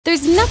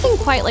There's nothing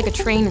quite like a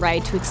train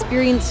ride to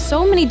experience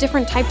so many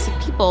different types of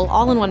people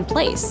all in one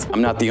place.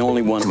 I'm not the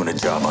only one doing a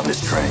job on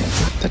this train.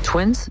 The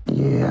twins?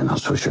 Yeah,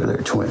 not so sure they're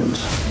twins.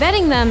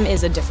 Vetting them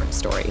is a different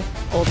story.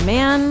 Old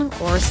man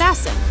or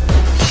assassin?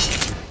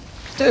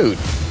 Dude.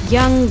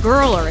 Young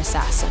girl or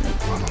assassin?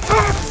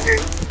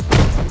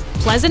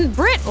 Pleasant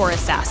Brit or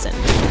assassin?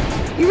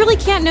 You really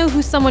can't know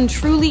who someone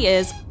truly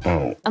is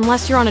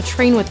unless you're on a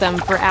train with them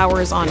for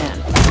hours on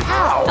end.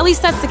 At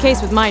least that's the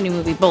case with my new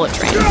movie, Bullet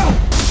Train.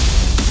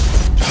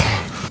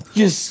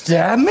 You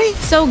stabbed me?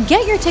 So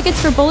get your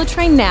tickets for Bullet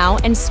Train now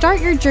and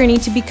start your journey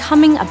to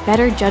becoming a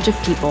better judge of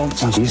people.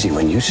 Sounds easy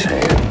when you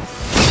say it.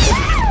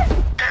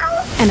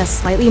 And a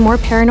slightly more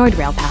paranoid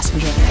rail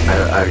passenger.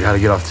 I gotta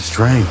get off this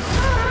train.